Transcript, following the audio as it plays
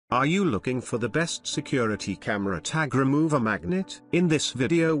Are you looking for the best security camera tag remover magnet? In this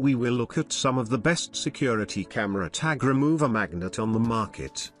video we will look at some of the best security camera tag remover magnet on the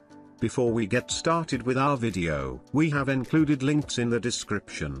market. Before we get started with our video, we have included links in the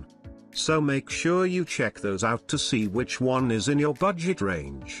description. So make sure you check those out to see which one is in your budget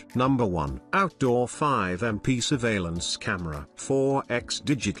range. Number 1. Outdoor 5MP Surveillance Camera. 4x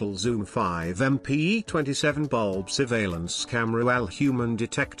Digital Zoom 5MP E27 Bulb Surveillance Camera. All Human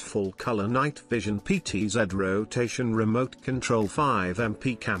Detect Full Color Night Vision PTZ Rotation Remote Control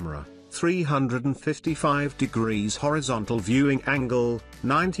 5MP Camera. 355 degrees horizontal viewing angle,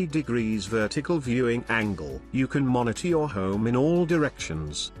 90 degrees vertical viewing angle. You can monitor your home in all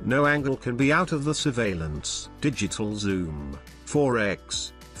directions. No angle can be out of the surveillance. Digital zoom,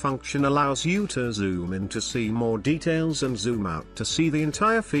 4x. Function allows you to zoom in to see more details and zoom out to see the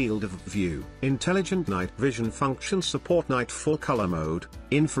entire field of view. Intelligent night vision function support night full color mode,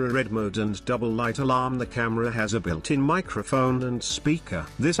 infrared mode and double light alarm. The camera has a built-in microphone and speaker.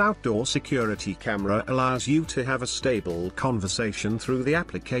 This outdoor security camera allows you to have a stable conversation through the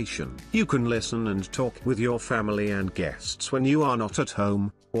application. You can listen and talk with your family and guests when you are not at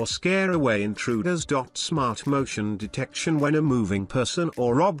home, or scare away intruders. Smart motion detection. When a moving person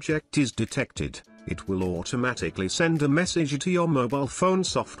or object is detected, it will automatically send a message to your mobile phone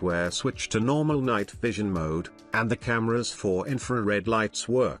software. Switch to normal night vision mode, and the camera's 4 infrared lights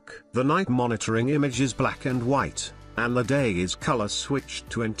work. The night monitoring image is black and white, and the day is color. Switched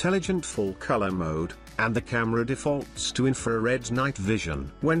to intelligent full color mode, and the camera defaults to infrared night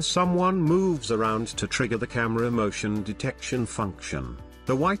vision. When someone moves around to trigger the camera motion detection function,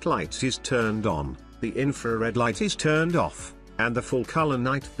 the white light is turned on, the infrared light is turned off, and the full color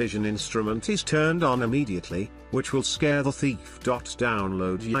night vision instrument is turned on immediately, which will scare the thief.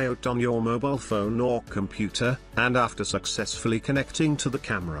 Download IoT on your mobile phone or computer, and after successfully connecting to the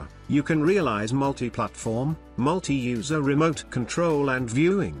camera, you can realize multi-platform, multi-user remote control and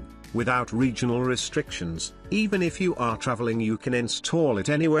viewing, without regional restrictions. Even if you are traveling, you can install it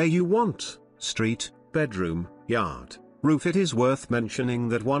anywhere you want: street, bedroom, yard, roof. It is worth mentioning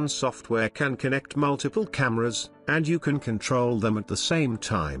that one software can connect multiple cameras, and you can control them at the same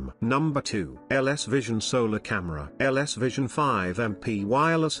time. Number 2. LS Vision Solar Camera. LS Vision 5MP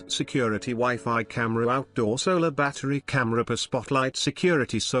Wireless Security Wi-Fi Camera. Outdoor Solar Battery Camera per Spotlight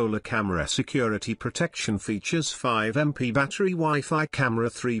Security Solar Camera. Security Protection Features: 5MP Battery Wi-Fi Camera,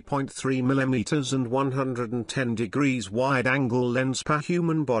 3.3mm and 110 degrees Wide Angle Lens per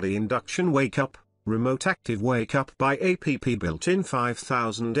Human Body. Induction Wake Up, Remote Active Wake Up by APP. Built-in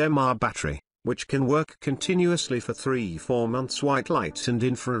 5000 mAh battery, which can work continuously for 3-4 months. White light and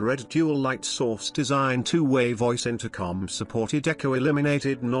infrared dual light source design. Two-way voice intercom supported. Echo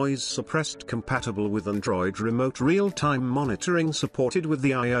eliminated. Noise suppressed. Compatible with Android. Remote real-time monitoring supported with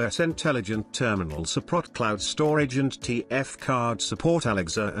the iOS. Intelligent terminal support. Cloud storage and TF card support.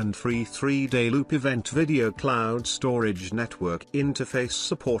 Alexa and free 3-day loop event video. Cloud storage network interface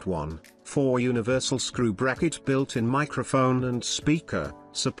support. 4 universal screw bracket. Built-in microphone and speaker.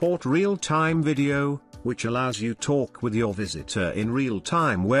 Support real-time video, which allows you talk with your visitor in real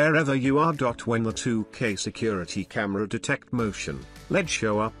time wherever you are. When the 2K security camera detect motion, LED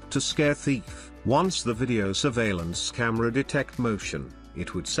show up to scare thief. Once the video surveillance camera detect motion,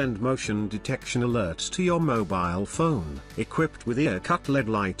 it would send motion detection alerts to your mobile phone. Equipped with ear-cut LED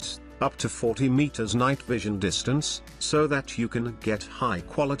lights, up to 40 meters night vision distance, so that you can get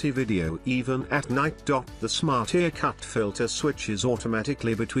high-quality video even at night. The smart ear-cut filter switches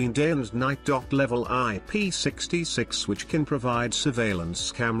automatically between day and night. Level IP66, which can provide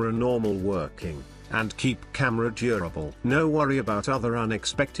surveillance camera normal working, and keep camera durable. No worry about other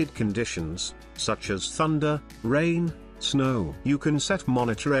unexpected conditions, such as thunder, rain, snow. You can set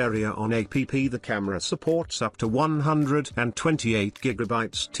monitor area on APP. The camera supports up to 128 GB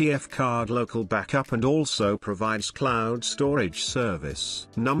TF card local backup and also provides cloud storage service.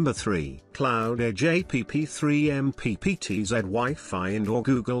 Number 3. CloudEdge APP 3MP PTZ Wi-Fi Indoor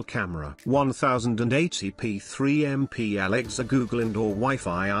Google Camera. 1080p 3MP Alexa Google Indoor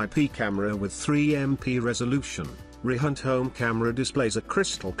Wi-Fi IP camera with 3MP resolution. Rehunt home camera displays a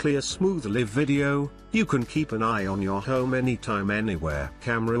crystal clear smooth live video. You can keep an eye on your home anytime anywhere.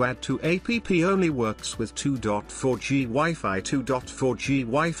 Camera add to APP only works with 2.4G Wi-Fi. 2.4G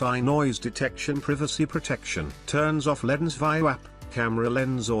Wi-Fi noise detection. Privacy protection. Turns off lens view app. Camera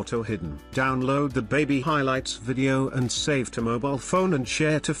lens auto hidden. Download the baby highlights video and save to mobile phone and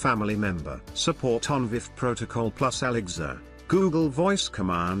share to family member. Support on Wi-Fi protocol plus Alexa, Google Voice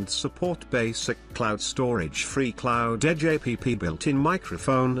Command support. Basic cloud storage free CloudEdge app built-in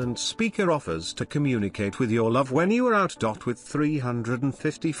microphone and speaker offers to communicate with your love when you are out. With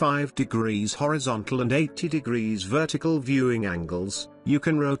 355 degrees horizontal and 80 degrees vertical viewing angles, you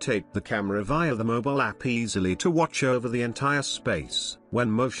can rotate the camera via the mobile app easily to watch over the entire space. When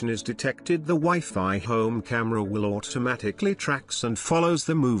motion is detected, the Wi-Fi home camera will automatically tracks and follows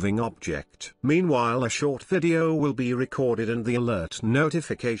the moving object. Meanwhile, a short video will be recorded and the alert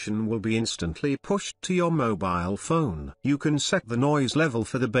notification will be instantly pushed to your mobile phone. You can set the noise level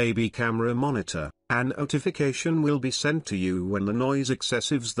for the baby camera monitor. A notification will be sent to you when the noise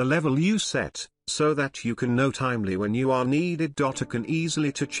excessives the level you set, so that you can know timely when you are needed. You can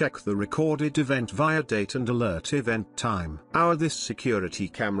easily to check the recorded event via date and alert event time. This security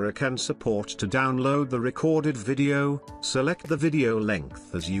camera can support to download the recorded video, select the video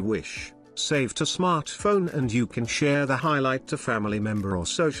length as you wish, save to smartphone, and you can share the highlight to family member or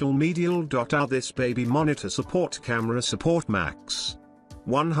social media. This baby monitor support camera support max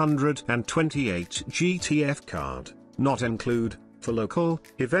 128 GTF card, not include, for local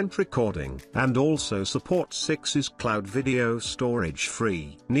event recording, and also support 6 cloud video storage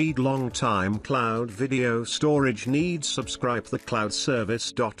free. Need long time cloud video storage? Need subscribe the cloud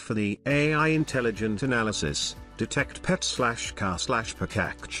service. For the AI intelligent analysis, detect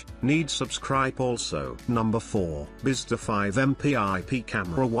pet/car/package. Need subscribe also. Number 4. BESDER 5MP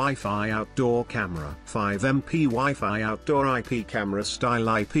IPCamera Wi-Fi outdoor camera. 5MP Wi-Fi outdoor IPCamera style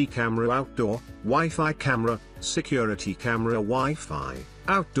IPCamera outdoor, Wi-Fi camera, security camera Wi-Fi,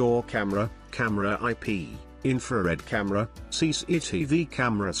 outdoor camera, camera IP, infrared camera, CCTV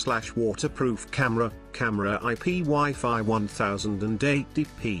camera / waterproof camera, camera IP Wi-Fi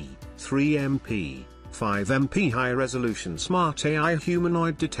 1080p, 3MP. 5MP high-resolution smart AI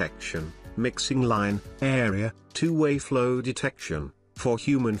humanoid detection, mixing line, area, two-way flow detection. For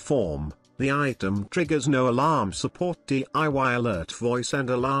human form, the item triggers no alarm support, DIY alert voice and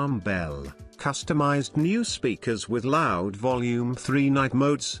alarm bell. Customized new speakers with loud volume 3 night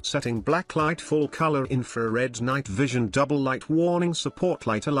modes, setting black light, full color, infrared, night vision, double light warning support,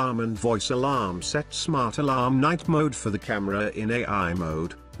 light alarm and voice alarm. Set smart alarm night mode for the camera in AI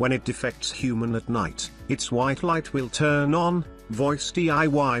mode. When it detects human at night, its white light will turn on. Voice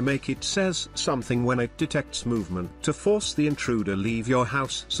DIY make it says something when it detects movement to force the intruder leave your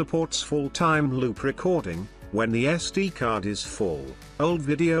house. Supports full-time loop recording. When the SD card is full, old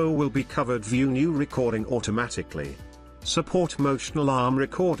video will be covered. View new recording automatically. Support motion alarm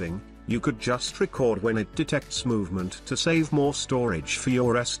recording. You could just record when it detects movement to save more storage for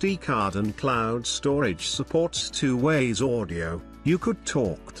your SD card. And cloud storage supports two-ways audio. You could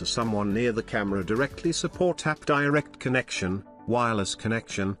talk to someone near the camera directly. Support app direct connection, wireless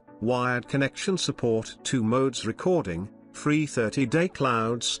connection, wired connection. Support 2 modes recording, free 30-day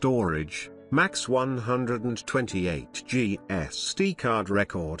cloud storage, max 128 GB SD card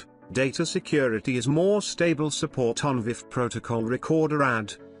record. Data security is more stable. Support on WiFi protocol recorder.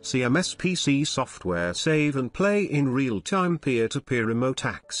 Add CMS PC software. Save and play in real-time. Peer-to-peer remote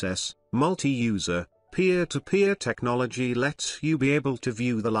access, multi-user, peer-to-peer technology lets you be able to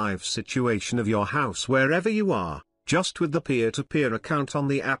view the live situation of your house wherever you are, just with the peer-to-peer account on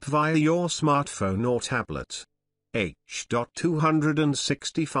the app via your smartphone or tablet.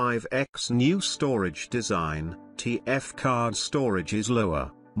 H.265x new storage design. TF card storage is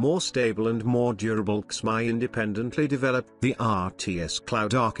lower, more stable and more durable. XMI independently developed the RTS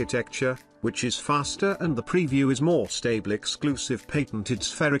cloud architecture, which is faster and the preview is more stable. Exclusive patented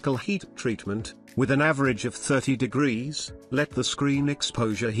spherical heat treatment, with an average of 30 degrees, let the screen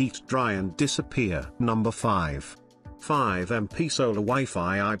exposure heat dry and disappear. Number 5. 5MP solar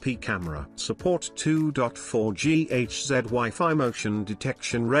Wi-Fi IP camera. Support 2.4 GHz Wi-Fi motion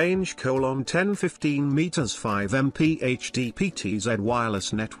detection range: 10-15 meters. 5MP HDPTZ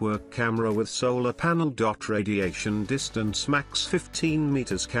wireless network camera with solar panel. Radiation distance max 15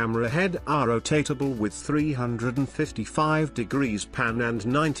 meters. Camera head are rotatable with 355 degrees pan and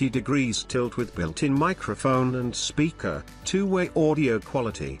 90 degrees tilt with built-in microphone and speaker. Two-way audio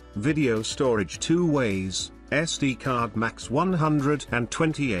quality. Video storage 2 ways. SD card max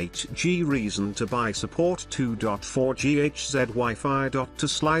 128 GB. Reason to buy: support 2.4 GHz Wi-Fi. To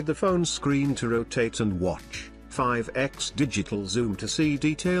slide the phone screen to rotate and watch. 5x digital zoom to see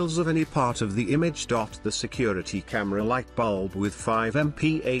details of any part of the image. The security camera light bulb with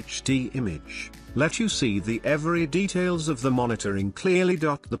 5MP HD image let you see the every details of the monitoring clearly.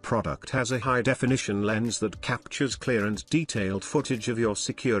 The product has a high definition lens that captures clear and detailed footage of your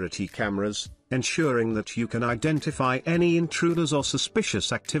security cameras, ensuring that you can identify any intruders or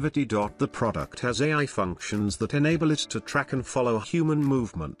suspicious activity. The product has AI functions that enable it to track and follow human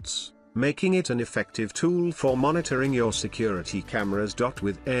movements, making it an effective tool for monitoring your security cameras.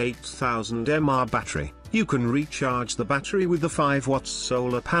 With 8000 mAh battery, you can recharge the battery with the 5 watts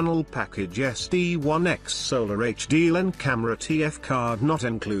solar panel package. SD1X Solar HD LEN camera TF card not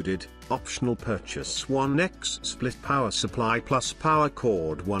included. Optional purchase 1X split power supply plus power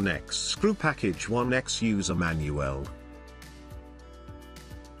cord 1X screw package 1X user manual.